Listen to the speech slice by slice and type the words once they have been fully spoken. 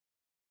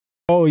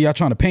oh, y'all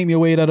trying to paint me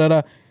away, da da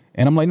da.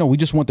 And I'm like, no, we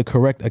just want the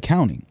correct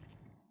accounting.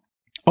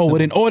 Oh, well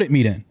then audit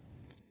me then.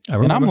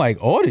 And I'm like,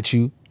 audit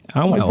you? I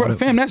don't like,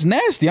 fam, that's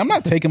nasty. I'm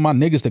not taking my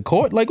niggas to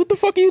court. Like, what the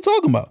fuck are you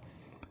talking about?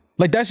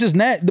 Like, that's just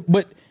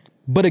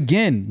but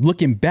again,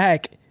 looking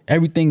back,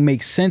 everything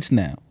makes sense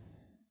now.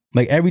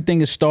 Like,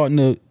 everything is starting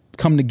to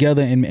come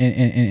together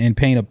and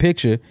paint a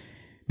picture,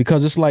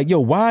 because it's like, yo,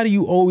 why do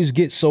you always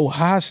get so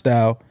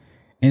hostile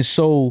and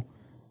so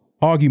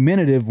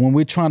argumentative when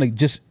we're trying to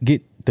just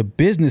get the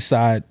business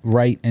side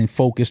right and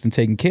focused and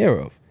taken care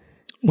of?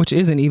 Which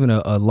isn't even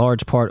a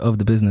large part of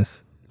the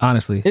business,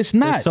 honestly. It's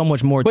not. There's so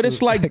much more but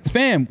it's like,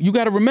 fam, you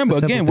got to remember,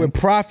 again, we're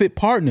profit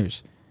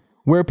partners.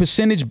 We're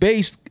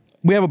percentage-based.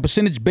 We have a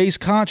percentage-based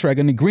contract,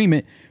 an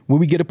agreement where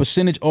we get a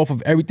percentage off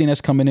of everything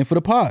that's coming in for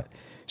the pod.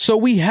 So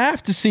we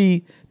have to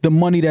see the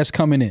money that's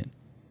coming in.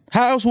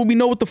 How else will we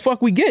know what the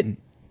fuck we getting?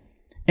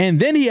 And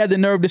then he had the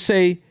nerve to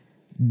say,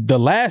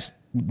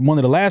 one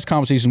of the last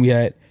conversations we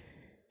had,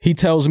 he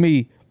tells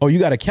me, oh, you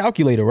got a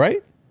calculator,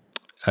 right?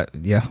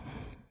 Yeah.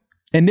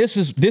 And this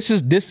is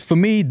for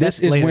me, this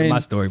is when my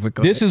story,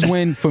 this is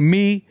when, for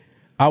me,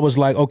 I was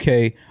like,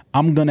 okay,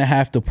 I'm gonna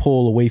have to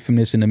pull away from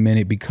this in a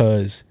minute,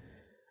 because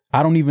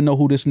I don't even know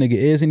who this nigga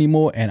is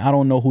anymore, and I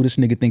don't know who this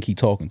nigga think he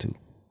talking to.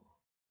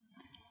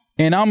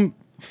 And I'm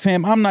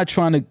not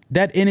trying to,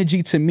 that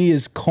energy to me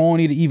is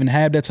corny to even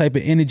have that type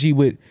of energy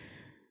with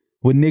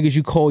niggas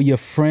you call your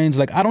friends.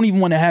 Like, I don't even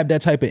want to have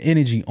that type of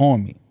energy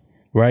on me,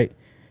 right?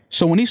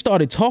 So when he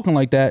started talking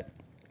like that,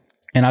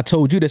 and I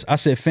told you this, I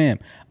said, fam,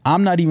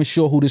 I'm not even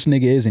sure who this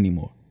nigga is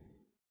anymore.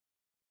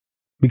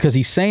 Because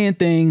he's saying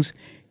things,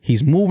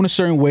 he's moving a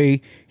certain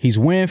way, he's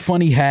wearing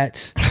funny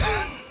hats.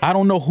 I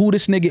don't know who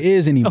this nigga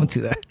is anymore. Don't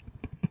do that.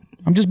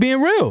 I'm just being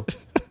real.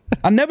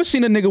 I never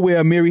seen a nigga wear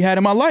a Mary hat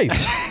in my life.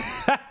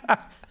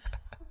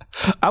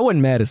 I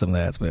wasn't mad at some of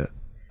the hats, man.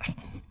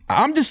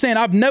 I'm just saying,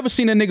 I've never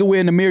seen a nigga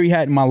wearing a Mary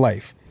hat in my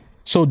life.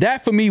 So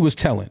that for me was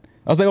telling.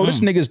 I was like, oh,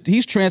 this nigga's,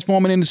 he's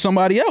transforming into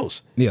somebody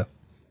else. Yeah.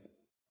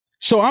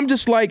 So I'm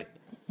just like,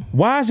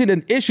 why is it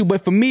an issue?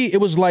 But for me, it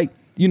was like,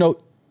 you know,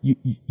 you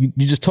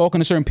just talking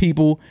to certain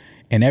people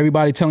and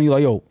everybody telling you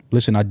like, yo,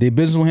 listen, I did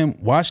business with him.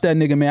 Watch that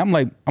nigga,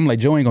 man. I'm like,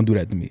 Joe ain't gonna do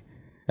that to me.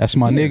 That's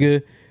my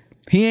nigga.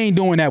 He ain't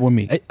doing that with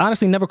me. It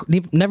honestly, never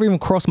even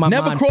crossed my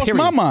mind. Never crossed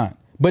my mind.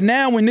 But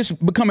now when this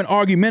becoming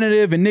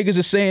argumentative and niggas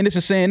are saying this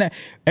and saying that,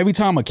 every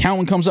time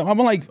accounting comes up, I'm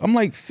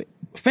like,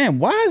 fam,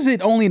 why is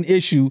it only an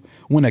issue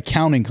when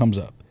accounting comes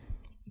up?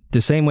 The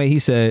same way he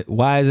said,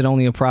 why is it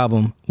only a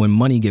problem when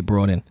money get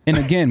brought in? And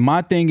again,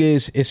 my thing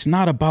is, it's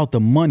not about the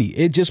money.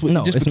 It just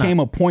became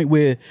a point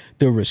where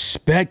the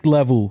respect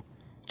level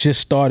just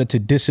started to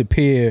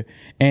disappear,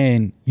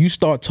 and you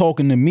start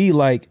talking to me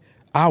like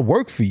I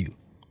work for you.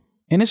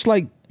 And it's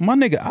like, my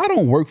nigga, I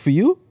don't work for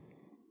you.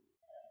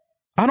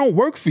 I don't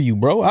work for you,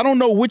 bro. I don't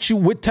know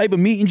what type of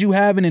meetings you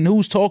having and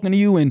who's talking to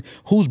you and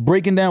who's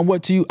breaking down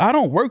what to you. I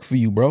don't work for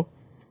you, bro.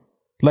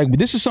 Like,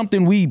 this is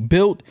something we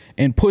built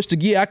and pushed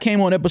together. I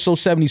came on episode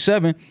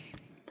 77,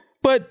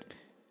 but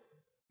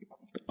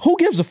who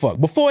gives a fuck?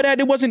 Before that,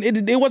 there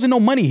wasn't no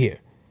money here.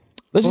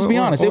 Let's just be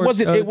honest. It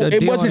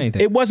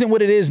wasn't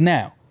what it is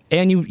now.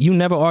 And you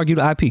never argued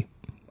IP.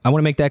 I want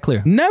to make that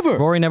clear. Never.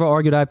 Rory never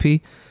argued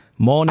IP.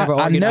 Maul never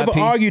argued IP. I never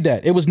argued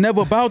that. It was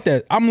never about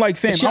that. I'm like,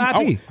 fam,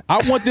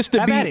 I want this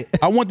to be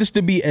I want this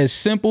to be as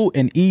simple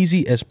and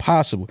easy as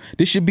possible.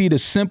 This should be the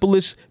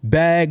simplest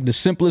bag, the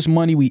simplest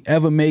money we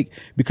ever make,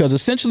 because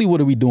essentially what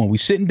are we doing? We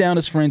sitting down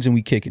as friends and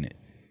we kicking it.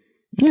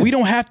 Yeah. We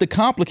don't have to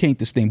complicate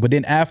this thing. But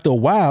then after a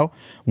while,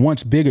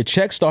 once bigger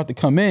checks start to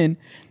come in,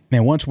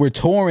 and once we're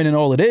touring and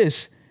all of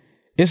this,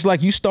 it's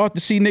like you start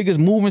to see niggas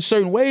moving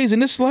certain ways,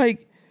 and it's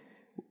like,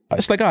 all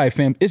right,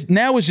 fam, it's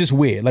just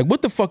weird. Like,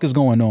 what the fuck is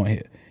going on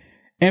here?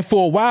 And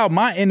for a while,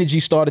 my energy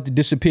started to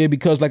disappear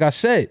because, like I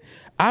said,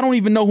 I don't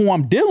even know who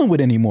I'm dealing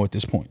with anymore at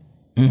this point.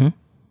 Mm-hmm.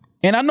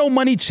 And I know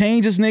money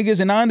changes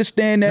niggas, and I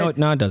understand that.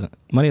 No, it doesn't.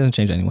 Money doesn't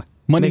change anyway.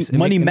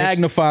 Money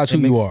magnifies who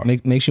you are.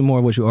 Makes you more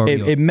of what you already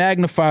are. It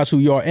magnifies who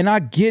you are. And I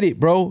get it,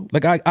 bro.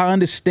 Like, I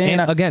understand.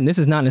 And again, this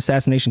is not an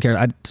assassination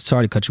character.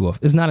 Sorry to cut you off.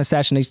 It's not an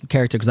assassination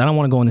character because I don't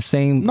want to go in the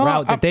same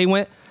route that they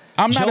went.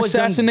 I'm not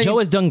assassinating. Joe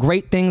has done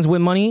great things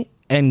with money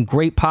and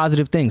great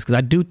positive things, because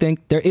I do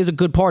think there is a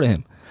good part of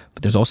him.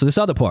 But there's also this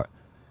other part.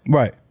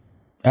 Right.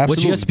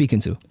 Absolutely. What you're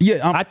speaking to.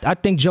 Yeah. I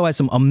think Joe has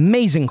some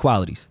amazing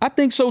qualities. I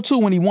think so too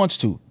when he wants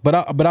to. But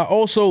I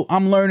also,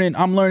 I'm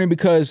learning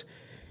because,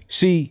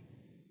 see,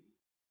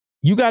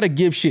 you got to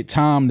give shit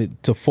time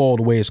to fall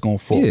the way it's going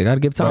to fall. Yeah, you got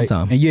to give time, right?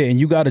 time. And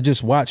you got to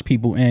just watch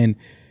people. And,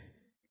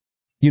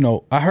 you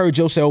know, I heard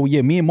Joe say, oh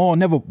yeah, me and Maul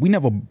we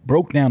never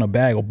broke down a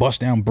bag or bust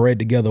down bread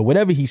together,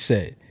 whatever he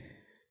said.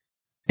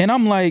 And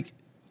I'm like,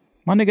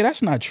 my nigga,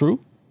 that's not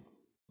true.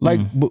 Like,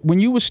 but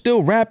when you was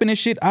still rapping and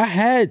shit, I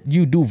had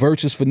you do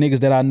verses for niggas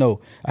that I know.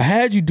 I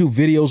had you do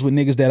videos with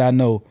niggas that I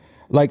know.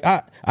 Like,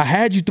 I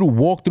had you through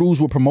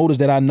walkthroughs with promoters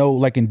that I know,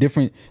 like in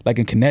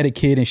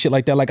Connecticut and shit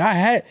like that. Like,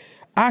 I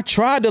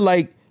tried to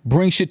like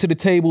bring shit to the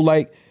table,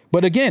 like,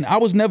 but again,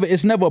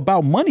 it's never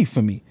about money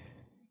for me.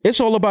 It's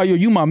all about, yo,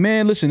 you my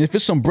man. Listen, if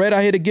it's some bread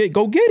out here to get,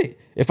 go get it.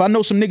 If I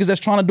know some niggas that's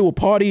trying to do a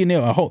party and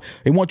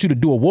they want you to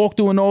do a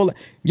walkthrough and all that,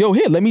 yo,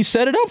 here, let me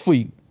set it up for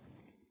you.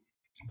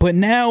 But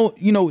now,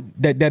 you know,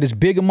 that is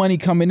bigger money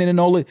coming in and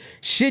all that.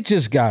 Shit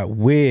just got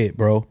weird,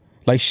 bro.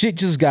 Like, shit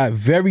just got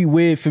very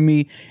weird for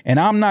me. And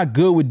I'm not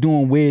good with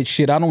doing weird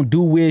shit. I don't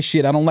do weird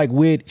shit. I don't like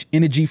weird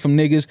energy from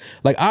niggas.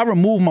 Like, I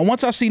remove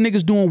once I see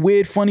niggas doing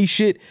weird, funny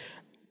shit,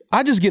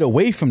 I just get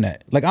away from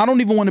that. Like, I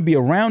don't even want to be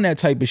around that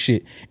type of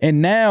shit.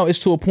 And now it's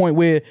to a point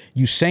where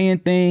you saying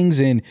things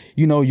and,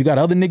 you know, you got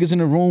other niggas in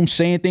the room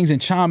saying things and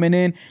chiming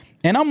in.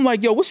 And I'm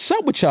like, yo, what's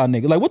up with y'all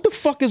niggas? Like, what the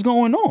fuck is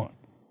going on?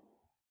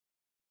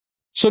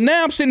 So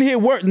now I'm sitting here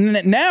working.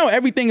 Now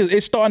everything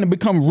is starting to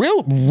become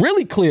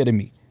really clear to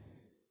me.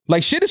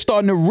 Like, shit is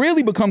starting to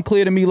really become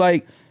clear to me.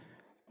 Like,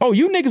 oh,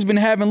 you niggas been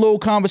having little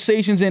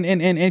conversations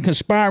and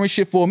conspiring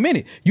shit for a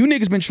minute. You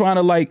niggas been trying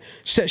to like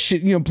set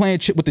shit, you know, playing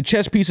shit with the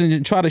chess pieces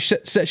and try to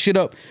set shit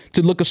up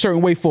to look a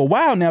certain way for a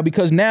while now,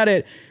 because now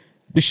that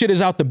the shit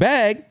is out the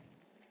bag,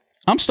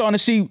 I'm starting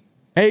to see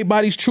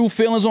everybody's true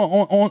feelings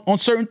on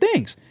certain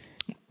things.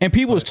 And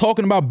people is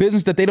talking about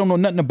business that they don't know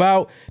nothing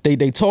about. They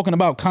talking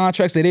about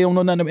contracts that they don't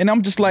know nothing about. And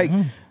I'm just like,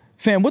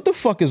 fam, what the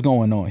fuck is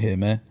going on here,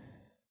 man?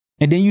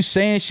 And then you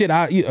saying shit,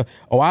 I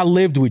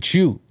lived with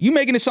you. You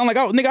making it sound like,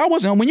 oh, nigga, I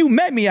wasn't. When you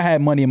met me, I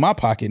had money in my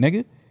pocket,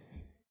 nigga.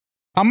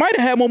 I might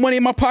have had more money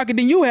in my pocket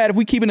than you had if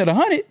we keeping it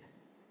 100.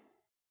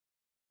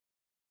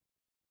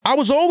 I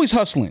was always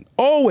hustling.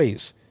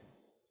 Always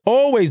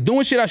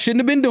doing shit I shouldn't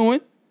have been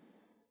doing,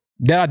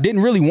 that I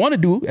didn't really want to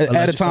do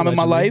at a time in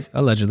my life.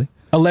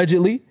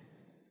 Allegedly.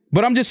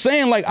 But I'm just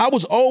saying, like, I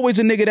was always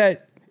a nigga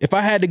that if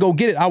I had to go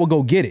get it, I would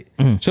go get it.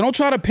 So don't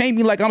try to paint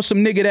me like I'm some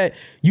nigga that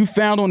you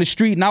found on the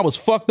street and I was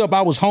fucked up,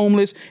 I was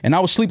homeless, and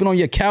I was sleeping on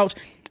your couch.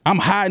 I'm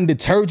hiding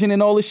detergent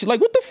and all this shit. Like,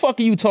 what the fuck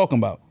are you talking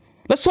about?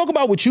 Let's talk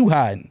about what you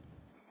hiding.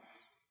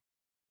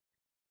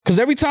 Because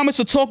every time it's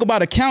a talk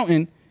about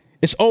accounting,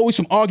 it's always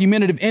some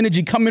argumentative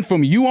energy coming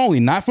from you only,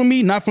 not from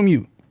me, not from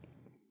you.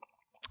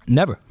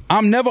 Never.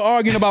 I'm never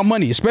arguing about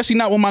money, especially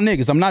not with my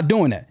niggas. I'm not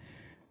doing that.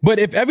 But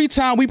if every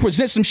time we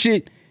present some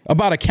shit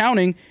about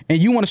accounting and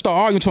you want to start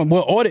arguing to them,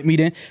 well, audit me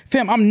then,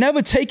 fam, I'm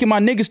never taking my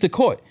niggas to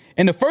court.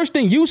 And the first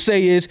thing you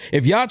say is,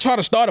 if y'all try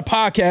to start a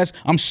podcast,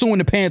 I'm suing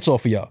the pants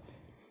off of y'all.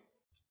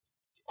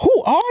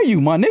 Who are you,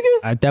 my nigga?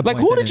 At that point,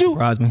 like,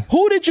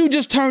 who did you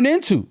just turn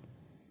into?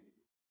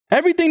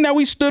 Everything that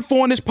we stood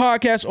for on this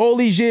podcast all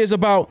these years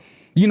about,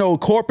 you know,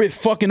 corporate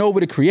fucking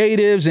over the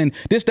creatives and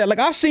this, that. Like,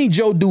 I've seen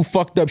Joe do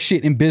fucked up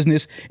shit in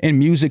business and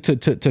music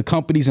to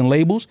companies and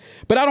labels,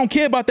 but I don't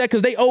care about that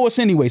because they owe us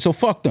anyway, so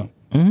fuck them.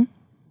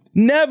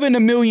 Never in a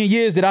million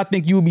years did I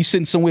think you would be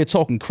sitting somewhere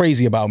talking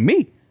crazy about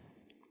me.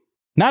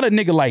 Not a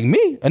nigga like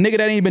me, a nigga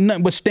that ain't been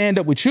nothing but stand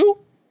up with you.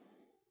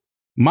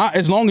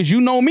 As long as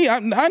you know me, I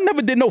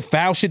never did no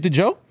foul shit to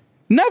Joe.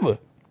 Never.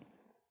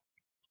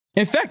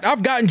 In fact,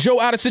 I've gotten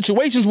Joe out of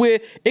situations where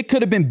it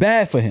could have been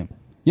bad for him.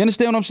 You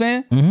understand what I'm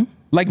saying?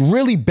 Like,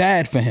 really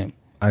bad for him.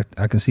 I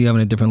can see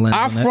having a different lens.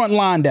 I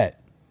frontlined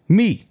that.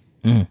 Me.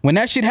 When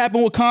that shit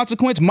happened with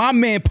Consequence, my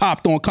man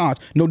popped on Cons.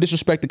 No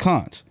disrespect to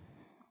Cons.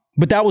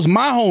 But that was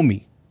my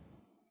homie.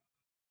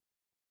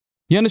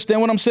 You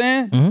understand what I'm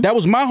saying? That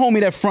was my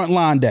homie that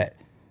frontlined that.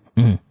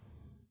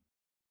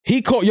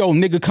 He called, yo,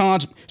 nigga,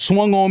 Cons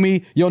swung on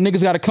me. Yo,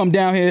 niggas got to come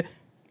down here.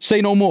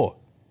 Say no more.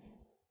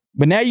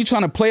 But now you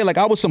trying to play like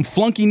I was some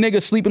flunky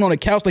nigga sleeping on a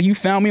couch, like you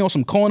found me on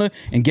some corner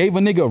and gave a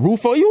nigga a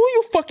roof. Oh,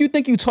 you fuck you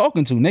think you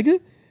talking to, nigga?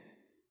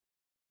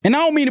 And I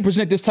don't mean to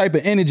present this type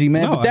of energy,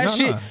 man, but that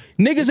shit,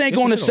 niggas ain't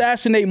going to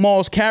assassinate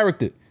Mal's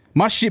character.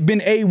 My shit been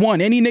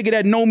A1. Any nigga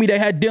that know me, that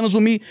had dealings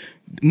with me,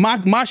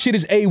 my shit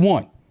is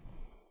A1.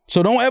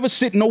 So don't ever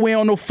sit nowhere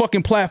on no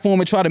fucking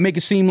platform and try to make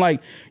it seem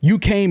like you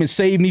came and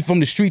saved me from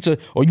the streets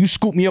or you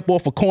scooped me up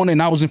off a corner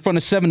and I was in front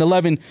of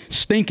 7-Eleven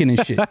stinking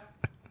and shit.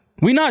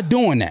 We not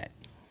doing that.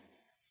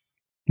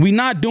 We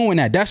not doing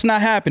that. That's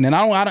not happening.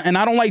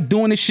 I don't like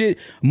doing this shit.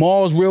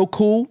 Mal's real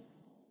cool.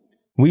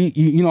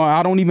 You know,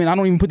 I don't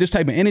even put this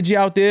type of energy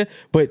out there.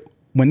 But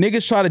when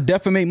niggas try to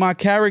defamate my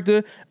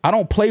character, I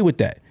don't play with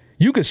that.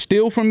 You could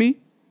steal from me.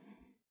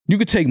 You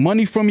could take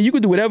money from me. You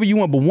could do whatever you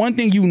want. But one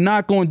thing you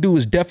not going to do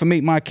is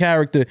defamate my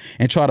character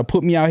and try to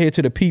put me out here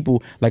to the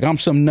people like I'm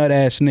some nut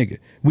ass nigga.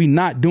 We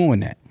not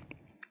doing that.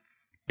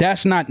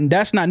 That's not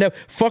never.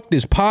 Fuck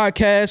this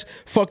podcast.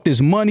 Fuck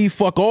this money.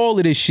 Fuck all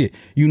of this shit.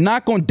 You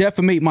not going to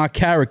defamate my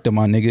character,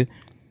 my nigga.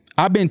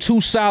 I've been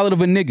too solid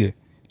of a nigga.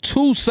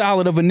 Too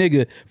solid of a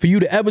nigga for you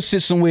to ever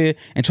sit somewhere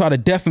and try to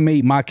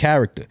defamate my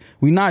character.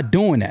 We not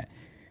doing that.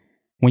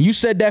 When you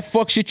said that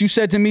fuck shit you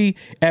said to me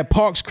at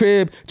Park's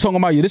crib, talking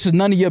about you, this is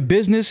none of your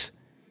business,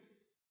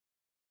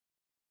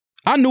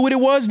 I knew what it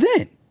was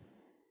then.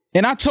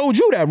 And I told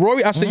you that,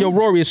 Rory. I said, yo,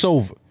 Rory, it's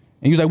over.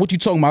 And he was like, what you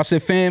talking about? I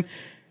said, fam,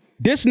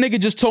 this nigga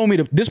just told me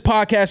this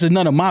podcast is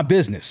none of my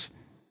business.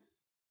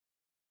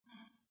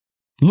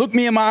 Looked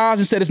me in my eyes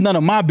and said, it's none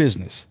of my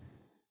business.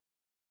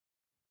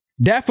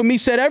 That for me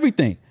said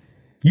everything.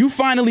 You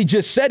finally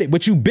just said it,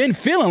 but you been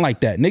feeling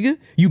like that, nigga.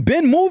 You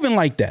been moving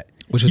like that.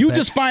 You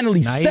just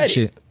finally said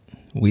shit.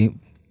 it.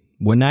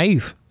 We're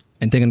naive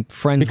and thinking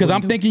friends. Because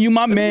I'm thinking you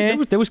my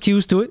man. There was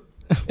cues to it.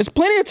 It's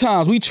plenty of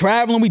times we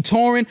traveling, we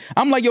touring.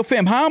 I'm like, yo,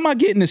 fam, how am I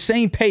getting the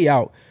same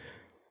payout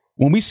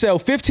when we sell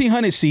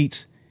 1,500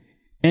 seats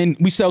and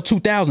we sell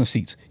 2,000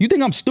 seats? You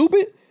think I'm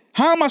stupid?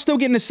 How am I still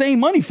getting the same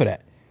money for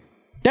that?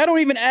 That don't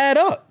even add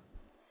up.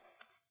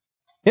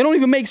 It don't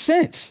even make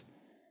sense.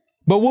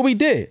 But what we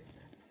did,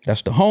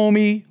 that's the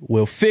homie.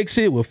 We'll fix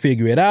it. We'll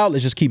figure it out.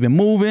 Let's just keep it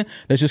moving.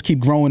 Let's just keep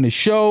growing the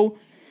show.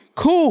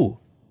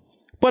 Cool.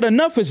 But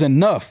enough is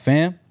enough,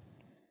 fam.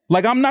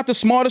 Like, I'm not the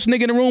smartest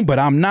nigga in the room, but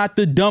I'm not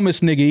the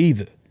dumbest nigga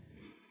either.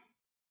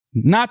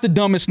 Not the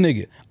dumbest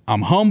nigga.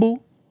 I'm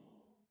humble.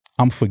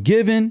 I'm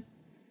forgiving.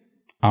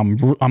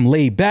 I'm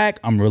laid back.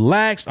 I'm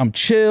relaxed. I'm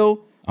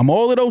chill. I'm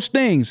all of those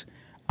things.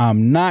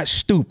 I'm not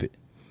stupid.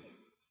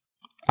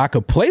 I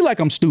could play like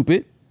I'm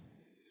stupid.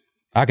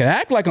 I could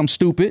act like I'm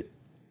stupid.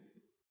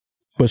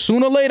 But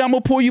sooner or later, I'm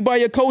going to pull you by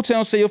your coattail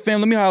and say, yo, fam,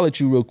 let me holler at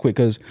you real quick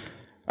because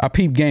I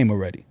peep game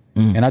already.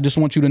 And I just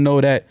want you to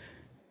know that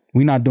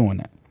we're not doing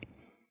that.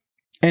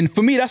 And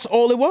for me, that's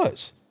all it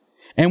was.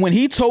 And when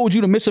he told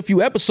you to miss a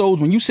few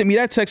episodes, when you sent me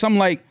that text, I'm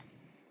like,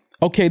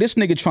 okay, this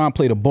nigga trying to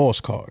play the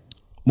boss card.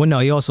 Well, no,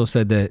 he also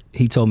said that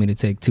he told me to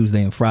take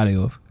Tuesday and Friday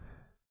off.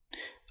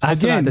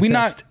 Again, we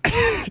not.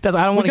 I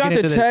don't want to get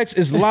into the text.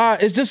 It's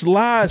lies. It's just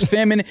lies,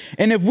 fam. And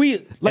if we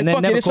like,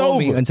 fuck it, it's over.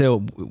 Me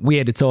until we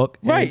had to talk,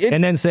 right?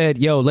 And then said,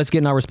 "Yo, let's get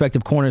in our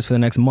respective corners for the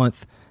next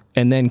month."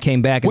 And then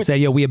came back and said,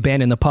 "Yo, we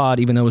abandoned the pod,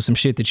 even though it was some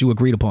shit that you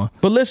agreed upon."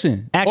 But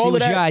listen, actually, it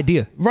was your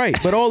idea, right?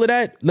 But all of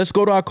that, let's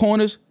go to our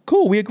corners.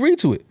 Cool, we agreed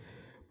to it.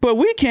 But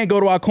we can't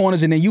go to our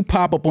corners and then you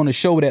pop up on a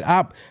show that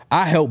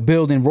I helped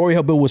build and Rory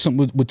helped build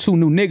with two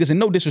new niggas, and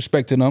no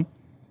disrespect to them.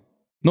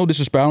 No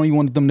disrespect. I don't even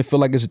want them to feel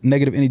like it's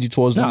negative energy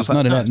towards them. It's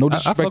none of that. No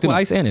disrespect to them.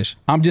 Ice and Ish.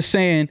 I'm just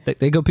saying.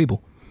 They good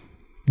people.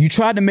 You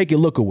tried to make it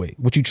look away.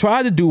 What you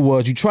tried to do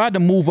was you tried to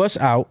move us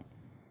out,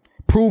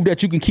 prove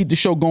that you can keep the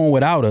show going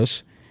without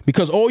us,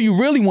 because all you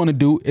really want to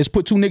do is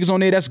put two niggas on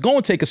there that's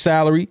going to take a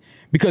salary,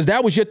 because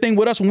that was your thing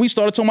with us when we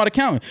started talking about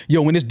accounting.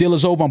 Yo, when this deal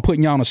is over, I'm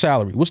putting y'all on a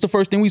salary. What's the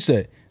first thing we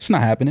said? It's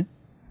not happening.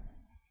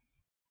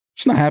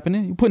 It's not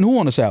happening. You putting who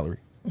on a salary?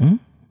 Mm-hmm.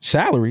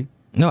 Salary?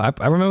 No,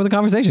 I remember the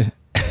conversation.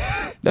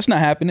 That's not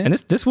happening. And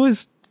this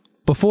was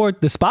before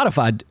the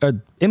Spotify,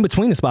 or in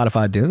between the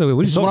Spotify deals.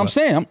 This is what I'm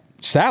saying.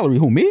 Salary,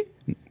 who, me?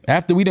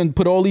 After we done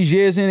put all these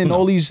years in and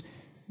all this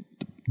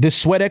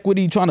sweat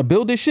equity trying to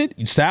build this shit,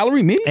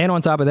 salary, me? And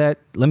on top of that,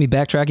 let me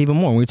backtrack even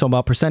more. When we were talking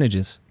about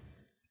percentages,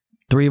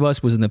 three of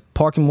us was in the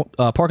parking lot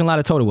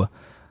of Totowa.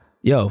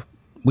 Yo,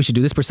 we should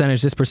do this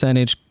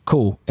percentage,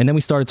 cool. And then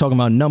we started talking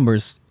about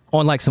numbers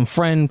on like some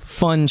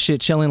fun shit,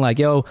 chilling, like,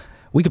 yo,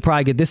 we could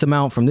probably get this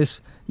amount from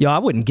this. Yo, I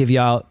wouldn't give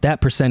y'all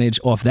that percentage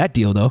off that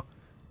deal, though.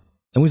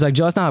 And we was like,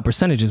 Joe, that's not how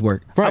percentages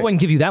work. Right. I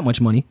wouldn't give you that much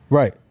money.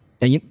 Right.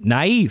 And you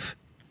naive.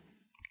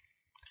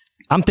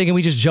 I'm thinking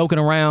we just joking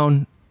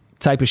around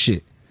type of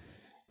shit.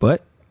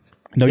 But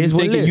no, you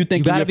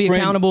gotta be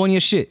accountable in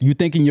your shit. You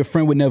thinking your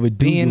friend would never do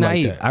being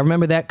naive. Like that. I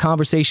remember that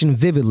conversation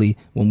vividly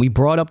when we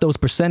brought up those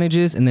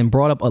percentages and then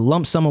brought up a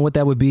lump sum of what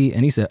that would be.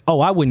 And he said, oh,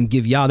 I wouldn't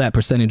give y'all that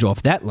percentage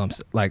off that lump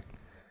sum. Like,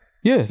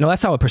 yeah. No,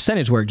 that's how a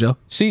percentage works, Joe.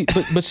 See,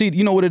 but see,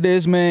 you know what it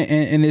is, man?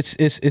 And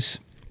it's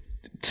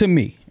to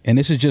me, and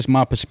this is just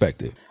my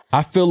perspective.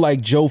 I feel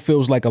like Joe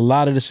feels like a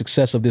lot of the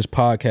success of this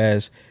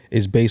podcast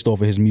is based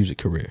off of his music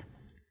career.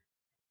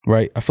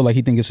 Right? I feel like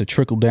he thinks it's a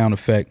trickle-down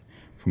effect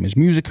from his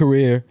music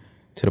career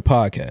to the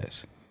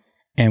podcast.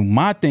 And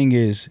my thing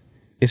is,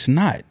 it's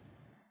not.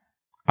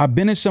 I've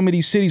been in some of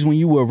these cities when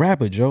you were a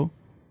rapper, Joe.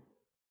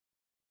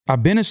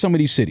 I've been in some of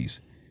these cities.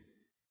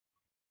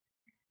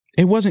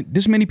 It wasn't,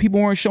 this many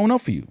people weren't showing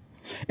up for you.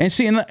 And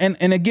see,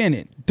 and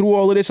again, through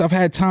all of this, I've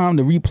had time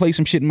to replay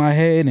some shit in my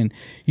head, and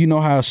you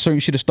know how certain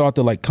shit has started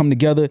to like come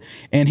together.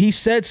 And he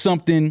said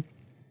something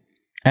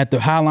at the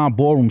Highline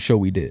Ballroom show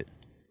we did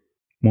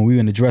when we were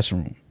in the dressing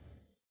room.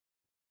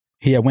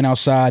 He had went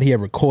outside, he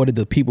had recorded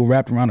the people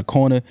wrapped around the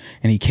corner,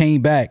 and he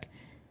came back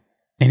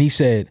and he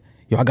said,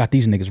 yo, I got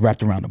these niggas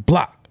wrapped around the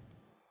block.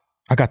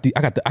 I got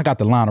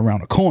the line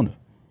around the corner.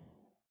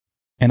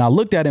 And I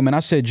looked at him and I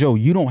said, Joe,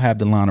 you don't have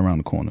the line around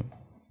the corner.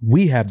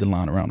 We have the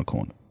line around the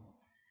corner.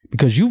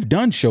 Because you've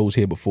done shows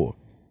here before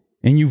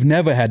and you've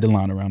never had the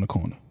line around the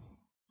corner.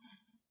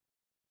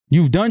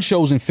 You've done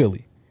shows in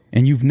Philly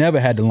and you've never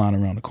had the line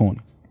around the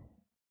corner.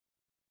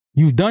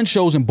 You've done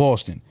shows in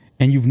Boston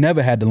and you've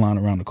never had the line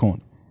around the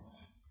corner.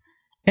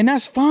 And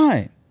that's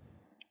fine.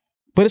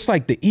 But it's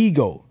like the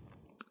ego,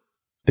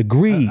 the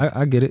greed.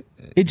 I get it.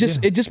 It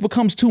just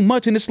becomes too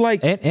much, and it's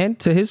like, and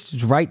to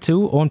his right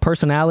too on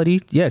personality.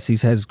 Yes, he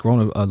has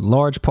grown a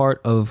large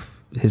part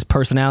of his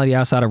personality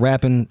outside of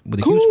rapping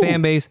with a huge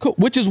fan base. Cool.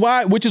 Which is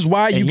why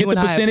you get the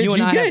percentage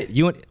you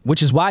get.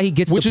 Which is why he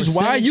gets. Which is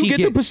why you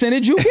get the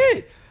percentage you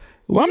get.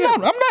 Well, I'm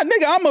not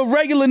nigga. I'm a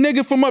regular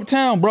nigga from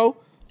uptown, bro.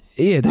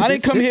 Yeah, I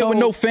didn't come here with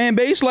no fan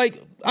base.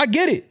 Like, I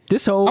get it.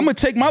 I'm gonna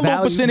take my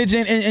little percentage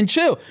and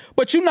chill.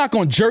 But you're not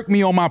gonna jerk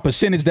me on my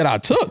percentage that I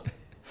took.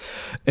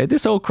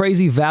 This whole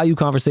crazy value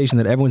conversation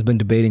that everyone's been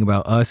debating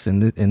about us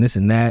and this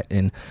and that,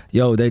 and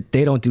yo, they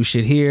don't do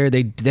shit here.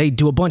 They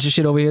do a bunch of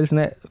shit over here, this and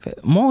that.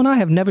 Mal and I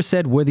have never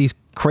said we're these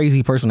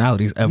crazy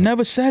personalities ever.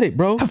 Never said it,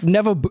 bro. I've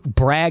never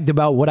bragged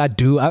about what I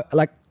do.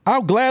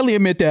 I'll gladly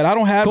admit that. I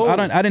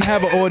didn't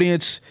have an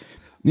audience.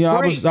 You know,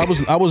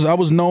 I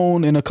was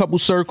known in a couple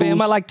circles.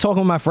 Fam, I like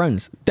talking with my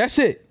friends. That's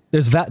it.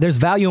 There's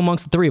value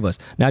amongst the three of us.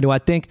 Now, do I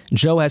think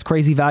Joe has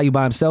crazy value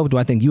by himself? Do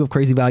I think you have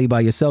crazy value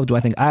by yourself? Do I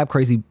think I have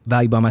crazy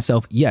value by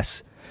myself?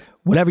 Yes.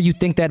 Whatever you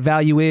think that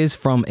value is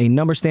from a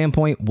number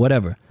standpoint,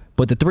 whatever.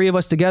 But the three of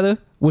us together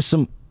with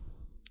some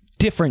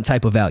different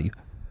type of value.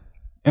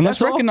 And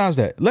let's recognize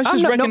that. Let's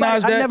just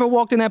recognize that. I never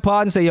walked in that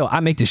pod and say, yo,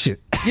 I make this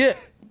shit. Yeah,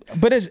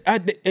 but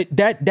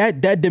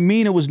that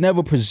demeanor was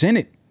never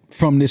presented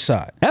from this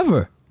side.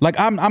 Ever. Like,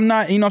 I'm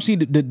not, you know, I see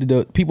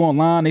the people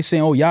online, they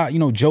saying, oh, y'all, you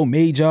know, Joe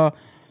made y'all.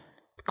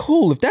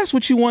 Cool, if that's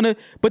what you want to,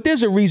 but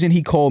there's a reason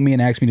he called me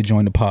and asked me to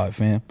join the pod,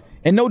 fam.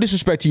 And no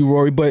disrespect to you,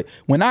 Rory, but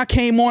when I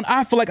came on,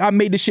 I feel like I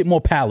made this shit more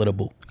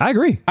palatable. I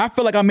agree. I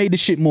feel like I made this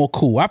shit more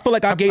cool. I feel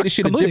like I gave this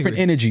shit a different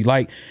energy.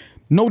 Like,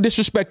 no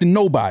disrespect to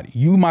nobody.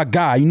 You my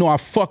guy. You know I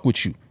fuck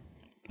with you.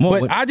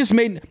 But I just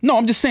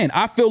I'm just saying,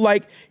 I feel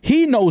like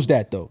he knows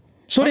that though.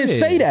 So then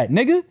say that,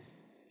 nigga.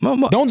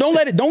 Don't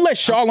let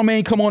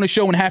Charlamagne come on the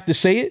show and have to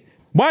say it.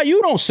 Why you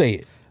don't say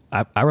it?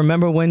 I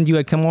remember when you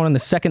had come on in the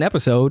second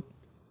episode,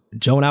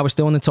 Joe and I were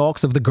still in the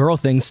talks of the girl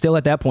thing, still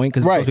at that point,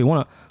 because we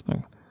want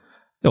to.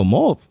 Yo,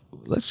 Mal,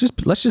 let's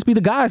just be the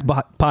guys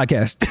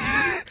podcast.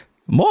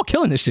 Mal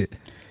killing this shit.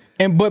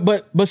 And but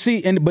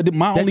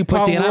my only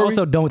problem. And I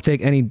also don't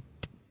take any.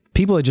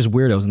 People are just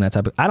weirdos in that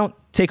type of. I don't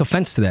take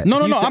offense to that.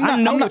 No.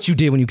 I'm not what you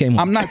did when you came on.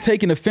 I'm not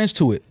taking offense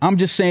to it. I'm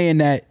just saying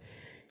that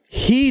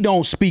he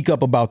don't speak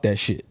up about that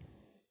shit.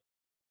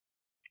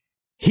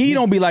 He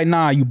don't be like,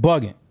 nah, you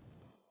bugging.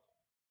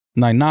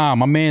 Like, nah,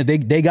 my man,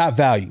 they got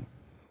value.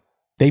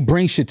 They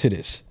bring shit to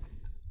this.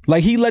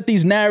 Like, he let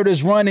these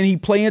narratives run and he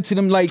play into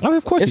them like,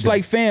 of course it's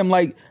like, fam,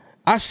 like,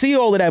 I see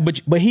all of that,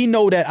 but he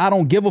know that I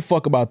don't give a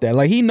fuck about that.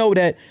 Like, he know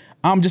that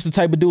I'm just the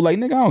type of dude like,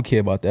 nigga, I don't care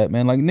about that,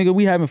 man. Like, nigga,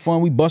 we having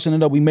fun, we busting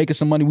it up, we making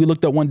some money. We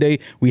looked up one day,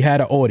 we had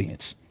an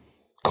audience.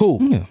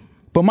 Cool. Yeah.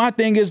 But my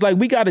thing is, like,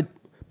 we gotta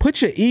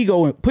put your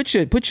ego and put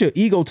your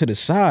ego to the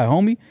side,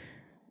 homie.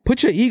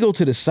 Put your ego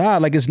to the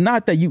side. Like, it's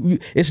not that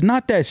it's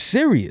not that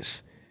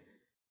serious.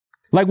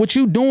 Like, what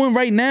you doing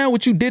right now,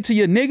 what you did to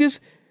your niggas,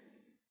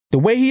 the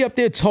way he up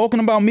there talking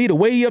about me, the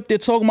way he up there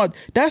talking about,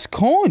 that's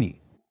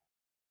corny.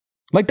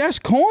 Like, that's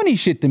corny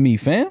shit to me,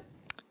 fam.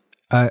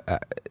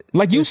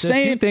 Like, you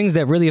saying things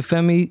that really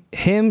offend me.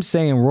 Him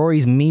saying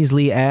Rory's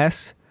measly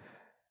ass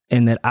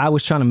and that I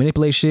was trying to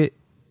manipulate shit.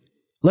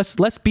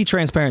 Let's be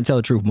transparent and tell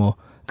the truth, Mo.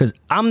 Because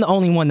I'm the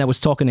only one that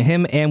was talking to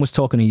him and was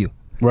talking to you.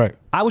 Right.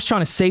 I was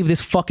trying to save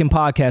this fucking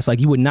podcast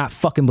like you would not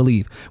fucking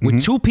believe.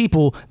 With two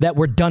people that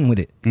were done with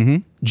it.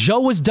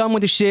 Joe was done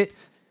with the shit.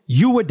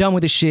 You were done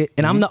with the shit.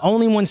 And I'm the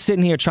only one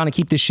sitting here trying to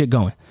keep this shit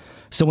going.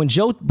 So when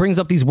Joe brings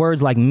up these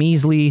words like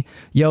measly,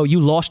 yo,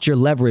 you lost your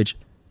leverage.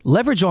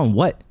 Leverage on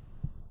what?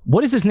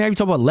 What is this narrative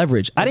talking about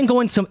leverage? I didn't go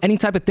into any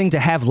type of thing to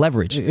have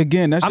leverage.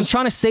 Again, I'm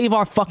trying to save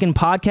our fucking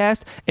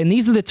podcast, and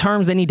these are the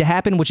terms that need to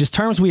happen, which is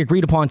terms we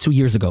agreed upon 2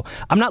 years ago.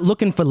 I'm not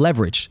looking for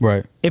leverage.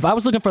 Right. If I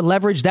was looking for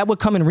leverage, that would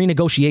come in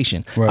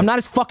renegotiation. Right. I'm not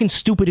as fucking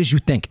stupid as you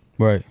think.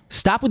 Right.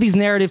 Stop with these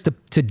narratives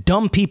to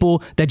dumb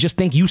people that just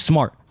think you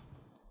smart.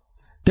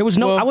 I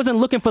wasn't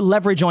looking for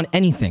leverage on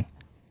anything.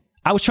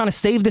 I was trying to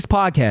save this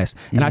podcast,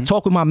 and I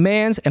talked with my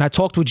mans, and I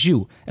talked with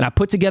you, and I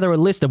put together a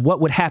list of what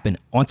would happen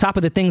on top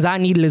of the things I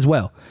needed as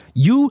well.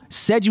 You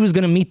said you was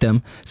going to meet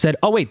them, said,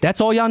 oh, wait,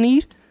 that's all y'all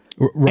need?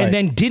 Right. And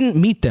then didn't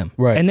meet them.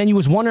 Right. And then you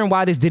was wondering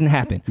why this didn't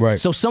happen. Right.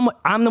 So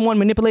I'm the one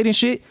manipulating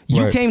shit.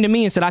 You came to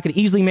me and said I could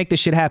easily make this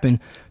shit happen.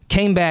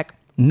 Came back,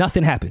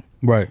 nothing happened.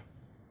 Right.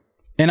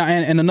 And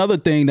another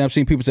thing that I've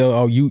seen people say,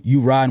 oh, you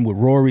riding with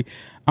Rory.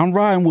 I'm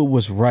riding with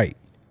what's right.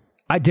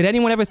 Did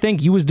anyone ever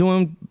think you was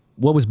doing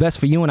what was best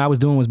for you and I was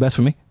doing what was best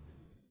for me?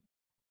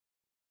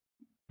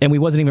 And we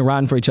wasn't even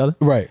riding for each other?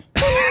 Right.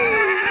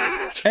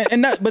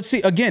 But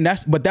see, again,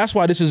 that's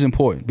why this is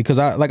important, because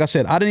like I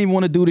said, I didn't even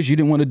want to do this. You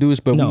didn't want to do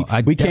this, but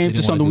we came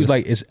to something. We was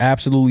like, it's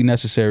absolutely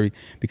necessary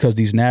because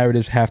these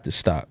narratives have to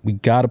stop. We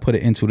got to put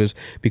it into this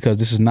because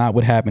this is not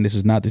what happened. This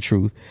is not the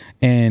truth.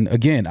 And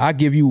again, I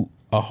give you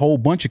a whole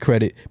bunch of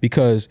credit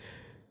because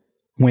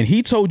when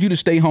he told you to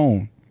stay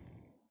home,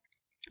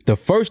 the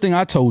first thing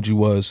I told you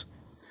was,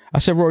 I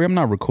said, Rory, I'm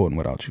not recording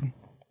without you.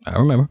 I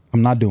remember.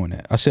 I'm not doing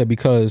that. I said,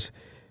 because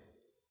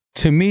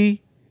to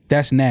me,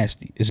 that's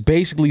nasty. It's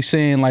basically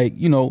saying, like,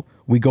 you know,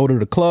 we go to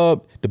the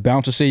club, the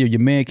bouncer say your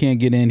man can't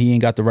get in, he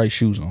ain't got the right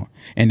shoes on.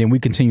 And then we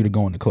continue to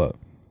go in the club.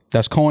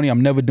 That's corny.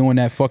 I'm never doing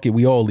that. Fuck it.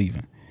 We all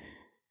leaving.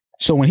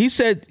 So when he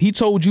said he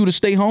told you to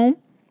stay home,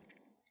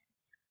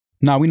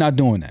 nah, we not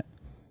doing that.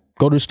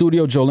 Go to the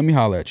studio, Joe, let me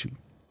holler at you.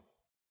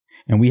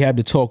 And we have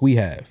the talk we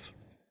have.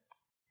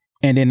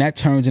 And then that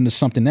turns into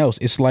something else.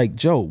 It's like,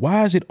 Joe,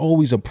 why is it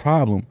always a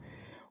problem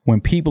when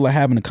people are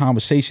having a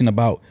conversation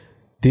about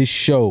this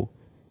show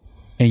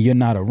and you're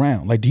not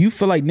around? Like, do you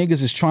feel like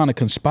niggas is trying to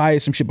conspire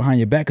some shit behind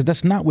your back? Because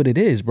that's not what it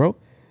is, bro.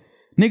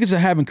 Niggas are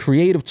having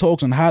creative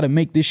talks on how to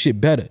make this shit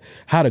better,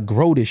 how to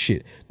grow this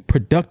shit,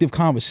 productive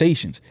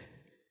conversations.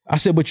 I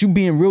said, but you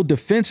being real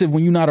defensive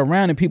when you're not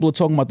around and people are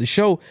talking about the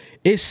show,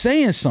 it's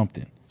saying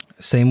something.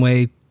 Same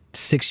way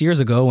 6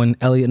 years ago when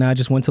Elliot and I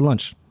just went to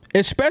lunch.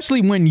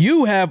 Especially when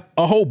you have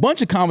a whole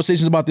bunch of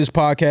conversations about this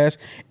podcast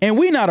and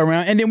we not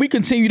around, and then we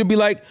continue to be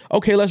like,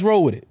 okay, let's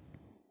roll with it.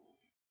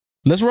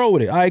 Let's roll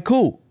with it. All right,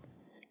 cool.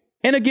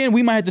 And again,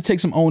 we might have to take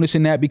some onus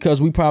in that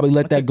because we probably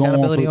let that go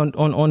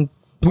on.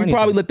 We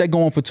probably let that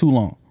go on for too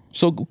long.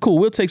 So cool,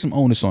 we'll take some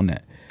onus on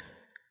that.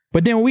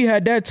 But then when we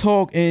had that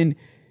talk and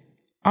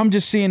I'm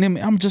just seeing him,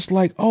 I'm just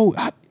like,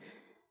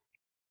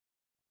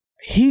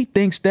 he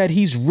thinks that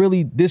he's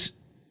really this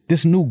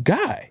new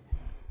guy.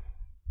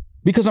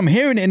 Because I'm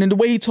hearing it and then the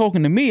way he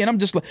talking to me, and I'm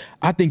just like,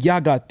 I think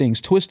y'all got things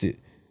twisted.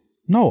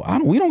 No,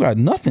 we don't got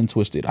nothing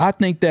twisted. I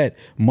think that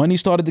money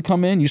started to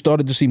come in. You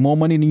started to see more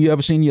money than you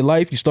ever seen in your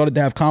life. You started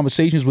to have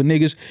conversations with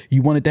niggas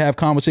you wanted to have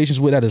conversations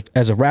with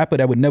as a rapper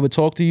that would never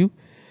talk to you.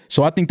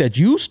 So I think that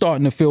you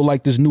starting to feel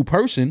like this new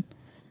person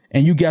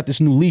and you got this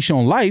new leash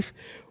on life,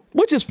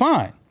 which is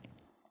fine.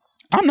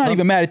 I'm not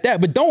even mad at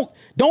that, but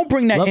don't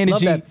bring that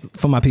energy. Love that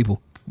for my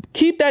people.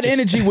 Keep that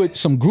energy with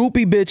some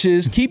groupie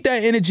bitches. Keep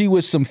that energy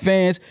with some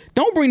fans.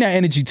 Don't bring that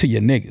energy to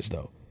your niggas,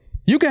 though.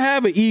 You can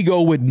have an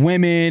ego with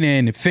women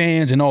and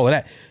fans and all of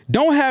that.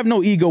 Don't have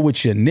no ego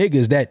with your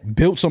niggas that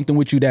built something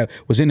with you, that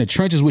was in the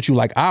trenches with you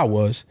like I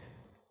was.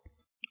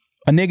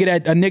 A nigga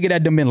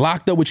that done been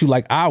locked up with you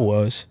like I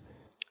was.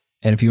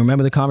 And if you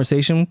remember the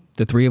conversation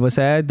the three of us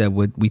had that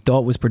we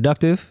thought was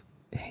productive,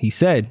 he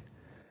said,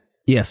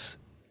 yes,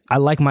 I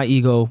like my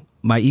ego.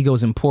 My ego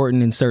is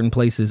important in certain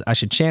places. I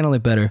should channel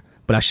it better,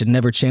 but I should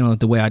never channel it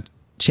the way I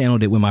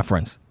channeled it with my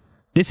friends.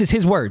 This is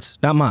his words,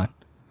 not mine.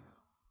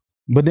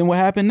 But then what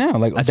happened now?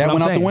 Like, that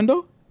went out the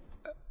window?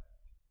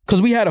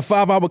 Because we had a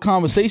 5-hour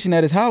conversation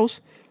at his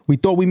house. We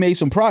thought we made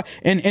some progress.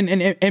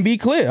 And be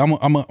clear,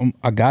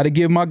 I got to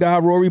give my guy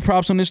Rory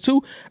props on this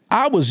too.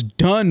 I was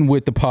done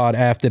with the pod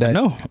after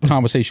that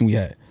conversation we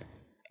had.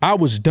 I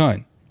was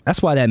done.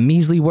 That's why that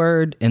measly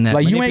word and that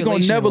like you ain't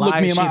gonna never look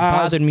me in my eyes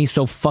bothered me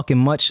so fucking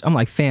much. I'm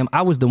like, fam,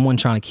 I was the one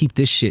trying to keep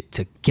this shit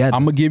together.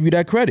 I'm gonna give you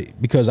that credit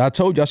because I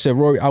told you, I said,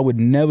 Rory, I would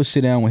never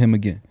sit down with him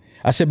again.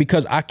 I said,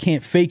 because I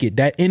can't fake it.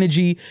 That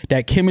energy,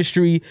 that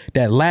chemistry,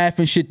 that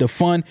laughing shit, the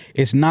fun,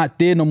 it's not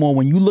there no more.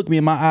 When you look me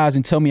in my eyes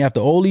and tell me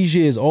after all these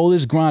years, all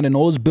this grinding,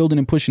 all this building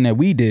and pushing that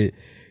we did,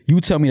 you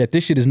tell me that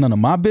this shit is none of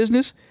my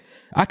business,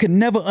 I could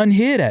never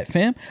unhear that,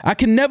 fam. I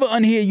can never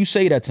unhear you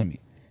say that to me.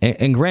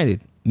 And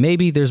granted,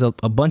 maybe there's a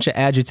bunch of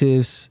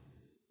adjectives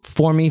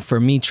for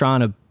me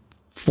trying to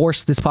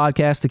force this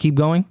podcast to keep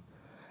going.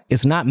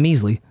 It's not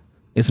measly.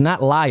 It's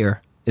not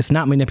liar. It's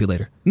not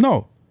manipulator.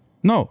 No.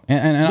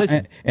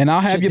 Listen, and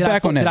I'll have your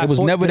back on that. It was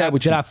never that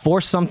with you. Did I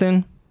force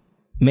something?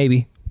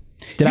 Maybe.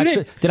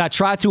 Did I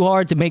try too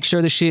hard to make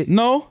sure the shit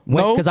No.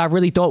 Because I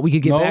really thought we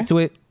could get back to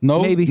it?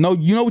 Maybe. No,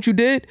 you know what you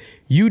did?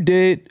 You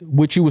did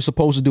what you were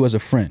supposed to do as a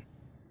friend.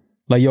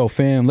 Like, yo,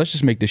 fam, let's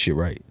just make this shit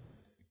right.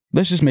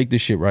 Let's just make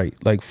this shit right.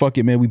 Like, fuck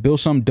it, man. We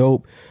built something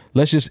dope.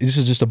 This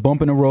is just a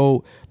bump in the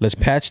road. Let's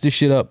patch this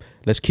shit up.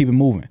 Let's keep it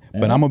moving. Yeah.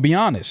 But I'm gonna be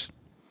honest.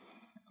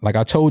 Like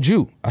I told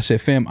you, I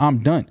said, fam, I'm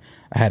done.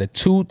 I had a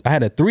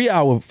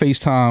 3-hour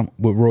FaceTime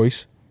with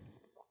Royce,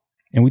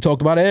 and we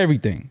talked about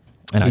everything.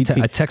 And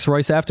I text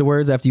Royce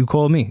afterwards after you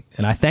called me,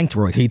 and I thanked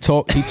Royce. He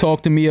talked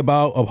to me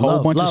about a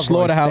whole bunch of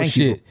slaughterhouse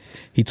shit.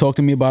 He talked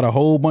to me about a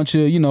whole bunch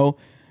of,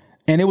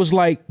 and it was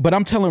like, but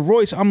I'm telling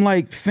Royce, I'm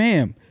like,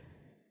 fam,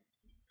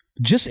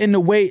 just in the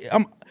way,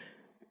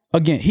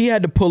 again, he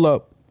had to pull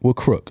up with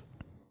Crook.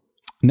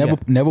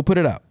 Never put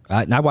it out.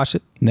 I watched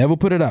it. Never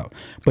put it out.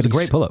 But it's a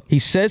great pull up. He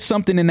said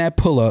something in that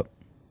pull up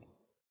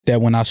that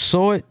when I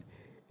saw it,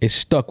 it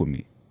stuck with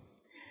me.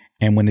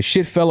 And when the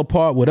shit fell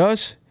apart with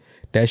us,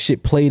 that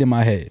shit played in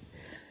my head.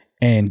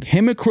 And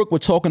him and Crook were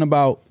talking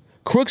about,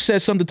 Crook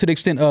said something to the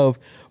extent of,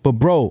 but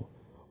bro,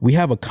 we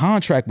have a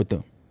contract with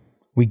them.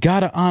 We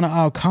gotta honor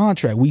our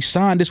contract. We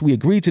signed this, we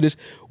agreed to this,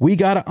 we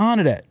gotta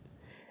honor that.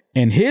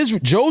 And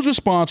Joe's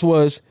response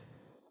was,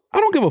 I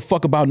don't give a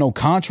fuck about no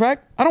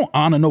contract. I don't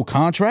honor no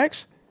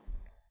contracts.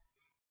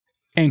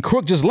 And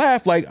Crook just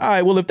laughed like, all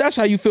right, well, if that's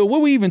how you feel, what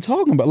are we even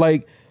talking about?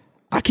 Like,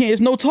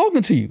 it's no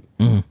talking to you.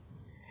 Mm-hmm.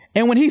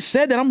 And when he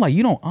said that, I'm like,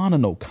 you don't honor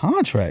no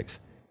contracts.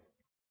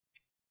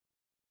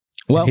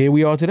 Well, and here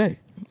we are today.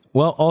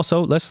 Well,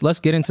 also, let's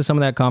get into some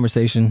of that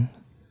conversation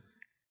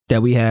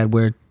that we had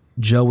where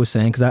Joe was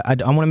saying, because I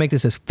want to make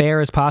this as fair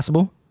as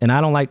possible. And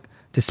I don't like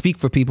to speak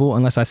for people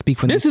unless I speak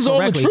for them. This is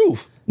correctly. All the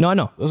truth. No, I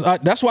know.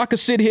 That's why I could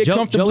sit here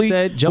comfortably.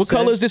 What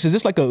color is this? Is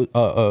this like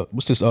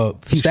what's this?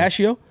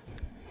 Pistachio?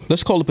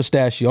 Let's call it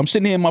pistachio. I'm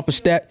sitting here in my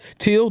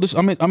teal.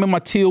 I'm in my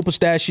teal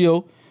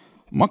pistachio.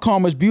 My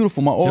karma is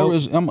beautiful. My aura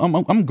is.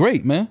 I'm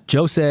great, man.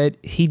 Joe said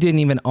he didn't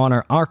even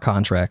honor our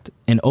contract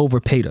and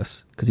overpaid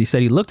us because he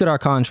said he looked at our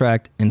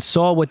contract and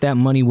saw what that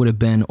money would have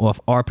been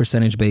off our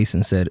percentage base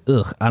and said,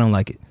 "Ugh, I don't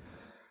like it."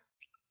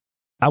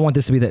 I want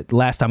this to be the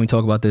last time we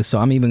talk about this, so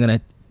I'm even going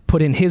to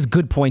put in his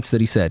good points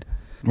that he said.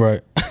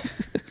 Right.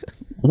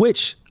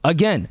 Which,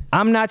 again,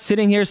 I'm not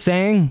sitting here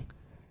saying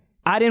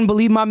I didn't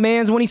believe my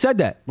mans when he said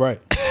that. Right.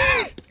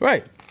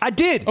 Right. I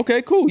did.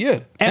 Okay, cool, yeah.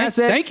 And I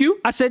said, thank you.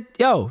 I said,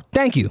 yo,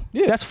 thank you.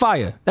 Yeah. That's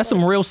fire. That's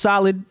some real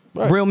solid,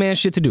 real man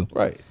shit to do.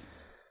 Right.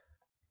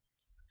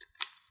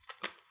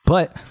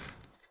 But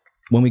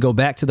when we go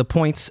back to the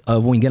points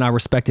of when we get in our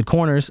respected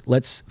corners,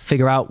 let's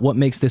figure out what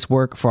makes this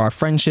work for our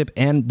friendship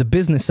and the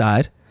business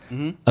side.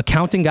 Mm-hmm.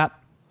 Accounting got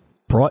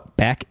brought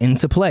back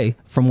into play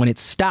from when it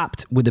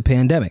stopped with the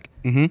pandemic.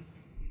 Mm-hmm.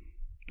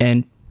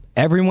 And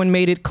everyone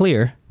made it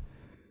clear,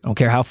 I don't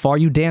care how far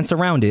you dance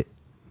around it,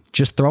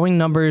 just throwing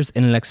numbers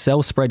in an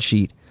Excel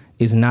spreadsheet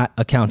is not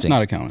accounting.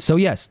 Not accounting. So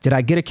yes, did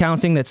I get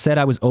accounting that said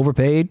I was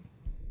overpaid?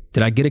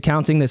 Did I get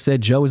accounting that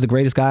said Joe is the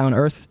greatest guy on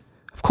earth?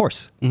 Of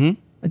course. Mm-hmm.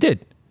 I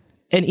did.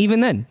 And even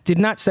then, did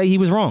not say he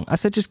was wrong. I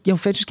said, just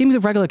give me the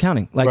regular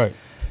accounting. Like,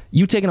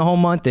 you taking a whole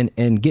month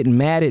and getting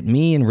mad at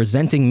me and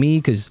resenting me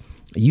because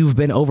you've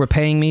been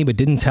overpaying me but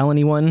didn't tell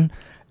anyone,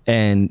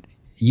 and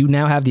you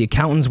now have the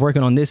accountants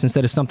working on this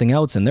instead of something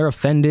else, and they're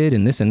offended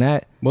and this and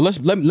that. Well,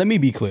 let me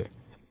be clear.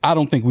 I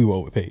don't think we were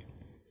overpaid.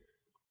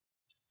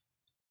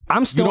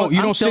 I'm still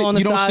on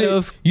the side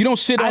of you don't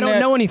sit on I don't that,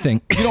 know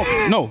anything. You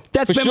don't know.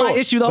 That's been my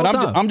issue the whole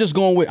time. I'm just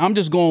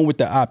going with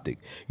the optic.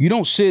 You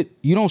don't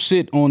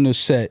sit on the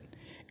set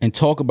and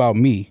talk about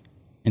me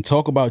and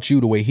talk about you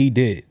the way he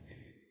did,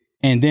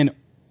 and then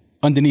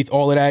underneath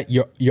all of that,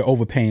 you're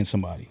overpaying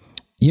somebody.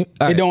 It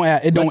don't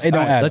add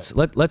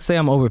up. Let's say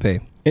I'm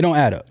overpaid. It don't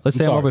add up. Let's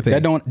say I'm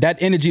overpaid. That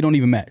energy don't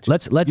even match.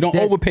 You don't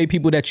overpay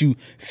people that you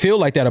feel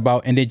like that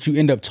about and that you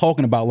end up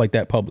talking about like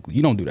that publicly.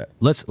 You don't do that.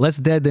 Let's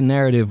dead the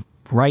narrative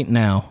right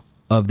now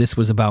of this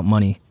was about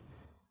money.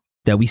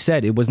 That we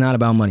said it was not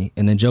about money.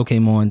 And then Joe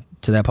came on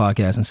to that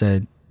podcast and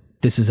said,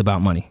 this is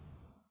about money.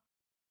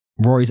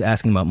 Rory's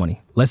asking about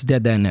money. Let's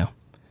dead that now.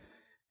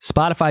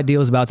 Spotify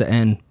deal is about to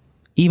end.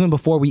 Even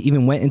before we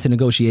even went into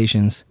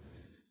negotiations,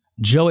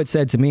 Joe had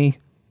said to me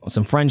on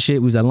some friend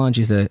shit, we was at lunch,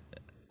 he said,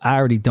 I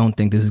already don't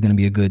think this is going to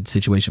be a good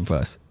situation for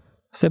us.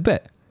 I said,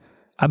 bet.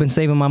 I've been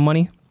saving my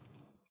money.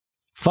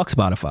 Fuck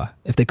Spotify.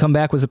 If they come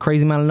back with a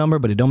crazy amount of number,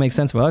 but it don't make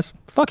sense for us,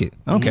 fuck it.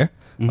 I don't care.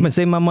 Mm-hmm. I've been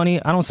saving my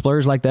money. I don't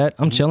splurge like that.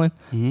 I'm chilling.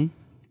 Mm-hmm.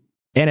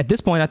 And at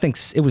this point, I think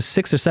it was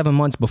 6 or 7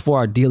 months before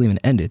our deal even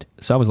ended.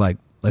 So I was like,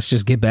 let's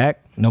just get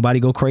back. Nobody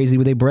go crazy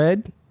with their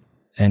bread.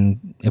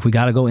 And if we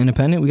got to go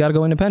independent, we got to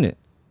go independent.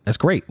 That's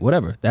great.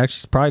 Whatever.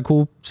 That's probably a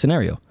cool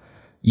scenario.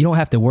 You don't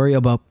have to worry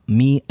about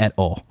me at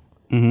all.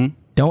 Mm-hmm.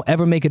 Don't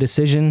ever make a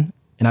decision.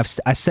 And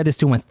I said this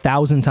to him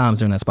 1,000 times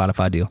during that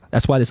Spotify deal.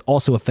 That's why this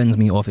also offends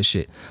me off his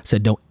shit. I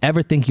said, don't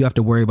ever think you have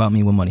to worry about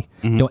me with money.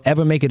 Mm-hmm. Don't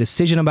ever make a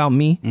decision about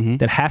me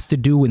that has to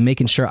do with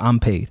making sure I'm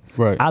paid.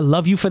 Right. I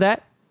love you for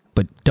that,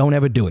 but don't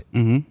ever do it.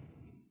 Mm-hmm.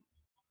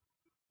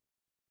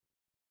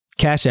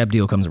 Cash App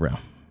deal comes around.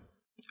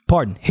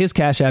 Pardon, his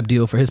Cash App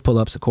deal for his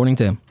pull-ups, according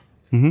to him.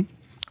 Mm-hmm.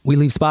 We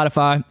leave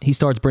Spotify. He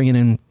starts bringing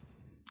in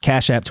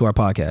Cash App to our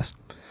podcast.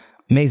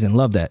 Amazing.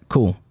 Love that.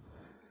 Cool.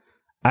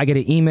 I get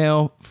an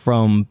email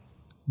from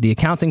the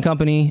accounting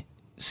company,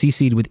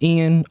 CC'd with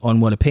Ian on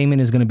what a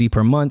payment is going to be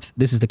per month.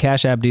 This is the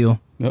Cash App deal.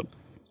 Yep.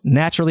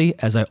 Naturally,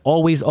 as I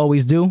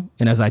always do,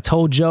 and as I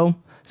told Joe,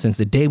 since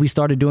the day we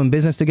started doing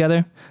business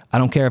together, I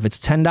don't care if it's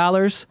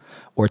 $10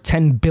 or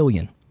 $10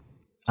 billion.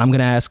 I'm going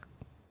to ask,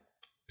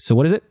 so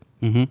what is it?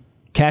 Mm-hmm.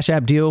 Cash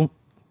App deal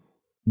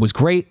was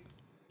great.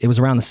 It was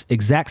around the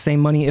exact same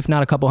money, if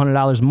not a couple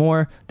 $100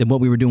 more than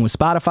what we were doing with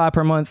Spotify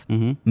per month.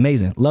 Mm-hmm.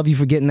 Amazing. Love you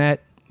for getting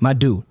that. My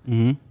dude.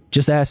 Mm-hmm.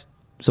 Just ask,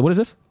 so what is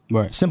this?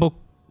 Right. Simple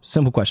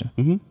question.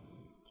 Mm-hmm.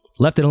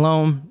 Left it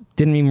alone.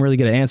 Didn't even really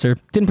get an answer.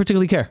 Didn't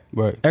particularly care.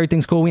 Right.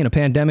 Everything's cool. We in a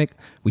pandemic.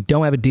 We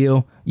don't have a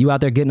deal. You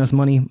out there getting us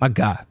money. My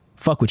God.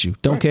 Fuck with you.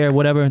 Don't care.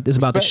 Whatever. This is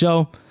about the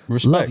show.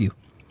 Love you.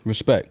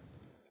 Respect.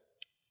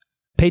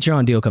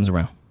 Patreon deal comes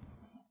around.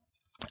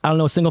 I don't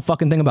know a single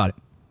fucking thing about it.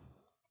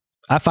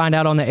 I find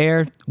out on the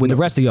air with the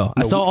rest of y'all.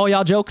 I saw all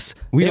y'all jokes.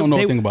 We don't know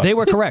anything about it. They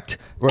were correct.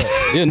 Right.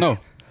 Yeah, no.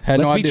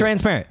 Let's be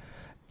transparent.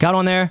 Got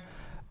on there.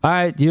 All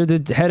right, you're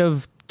the head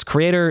of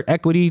creator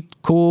equity.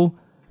 Cool.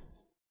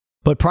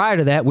 But prior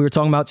to that, we were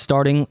talking about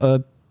starting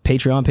a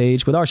Patreon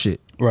page with our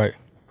shit. Right.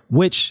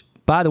 Which,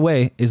 by the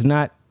way, is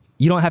not,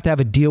 you don't have to have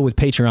a deal with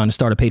Patreon to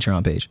start a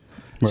Patreon page.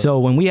 Right. So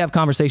when we have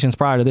conversations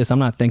prior to this, I'm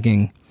not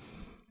thinking,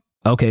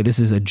 okay, this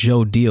is a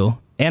Joe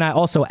deal. And I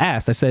also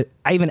asked, I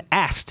even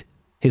asked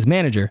his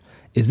manager,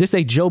 is this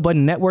a Joe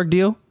Budden network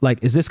deal?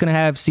 Like, is this going to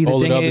have See the all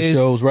Thing the other Is?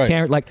 Shows, right.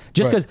 Karen, like,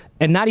 just because,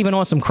 and not even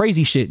on some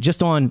crazy shit,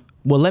 just on,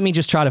 well, let me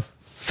just try to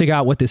figure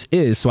out what this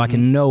is so I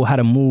can know how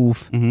to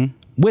move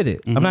with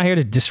it. I'm not here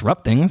to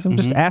disrupt things. I'm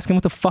just asking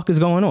what the fuck is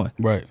going on.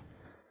 Right.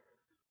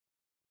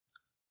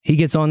 He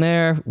gets on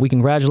there. We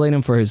congratulate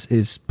him for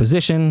his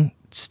position.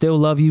 Still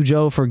love you,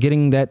 Joe, for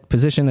getting that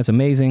position. That's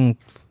amazing.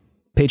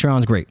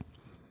 Patreon's great.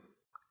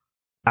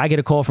 I get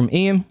a call from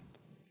Ian.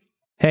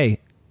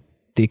 Hey,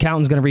 the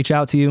accountant's going to reach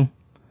out to you.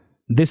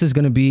 This is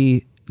going to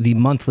be the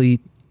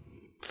monthly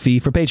fee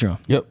for Patreon.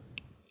 Yep.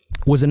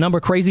 Was the number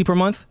crazy per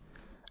month?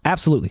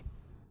 Absolutely.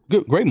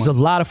 Good, great money. It's a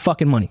lot of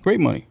fucking money. Great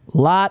money.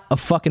 Lot of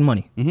fucking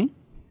money. Mm-hmm.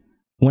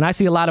 When I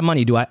see a lot of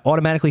money, do I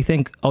automatically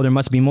think, oh, there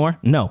must be more?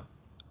 No.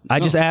 I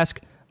just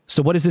ask,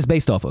 so what is this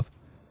based off of?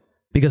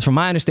 Because from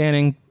my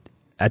understanding,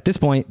 at this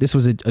point, this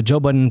was a Joe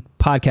Budden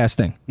podcast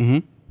thing.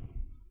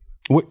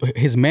 Mm-hmm. What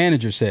his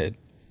manager said.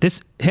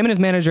 Him and his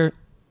manager,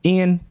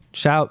 Ian,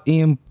 shout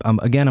Ian.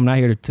 Again, I'm not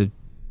here to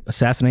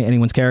assassinate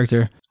anyone's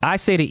character. I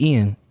say to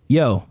Ian,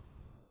 yo,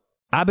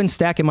 I've been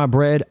stacking my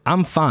bread.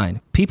 I'm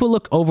fine. People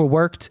look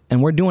overworked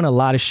and we're doing a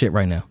lot of shit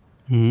right now.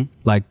 Mm-hmm.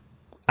 Like,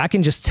 I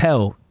can just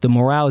tell the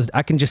morale is,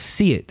 I can just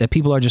see it, that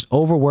people are just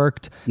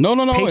overworked. No.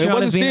 It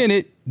wasn't seeing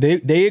it.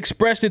 They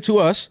expressed it to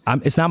us.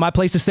 It's not my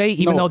place to say,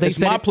 even though they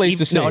said my place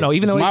to say. No,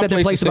 even though they said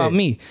their place about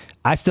me,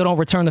 I still don't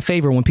return the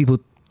favor when people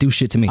do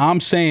shit to me.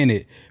 I'm saying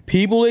it.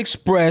 People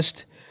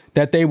expressed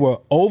that they were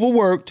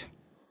overworked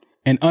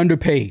and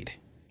underpaid.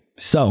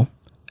 So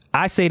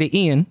I say to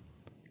Ian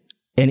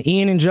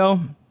and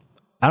Joe,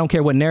 I don't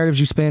care what narratives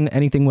you spin,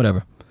 anything,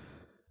 whatever.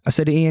 I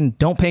said to Ian,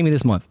 don't pay me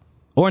this month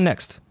or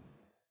next.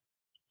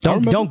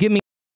 Don't give me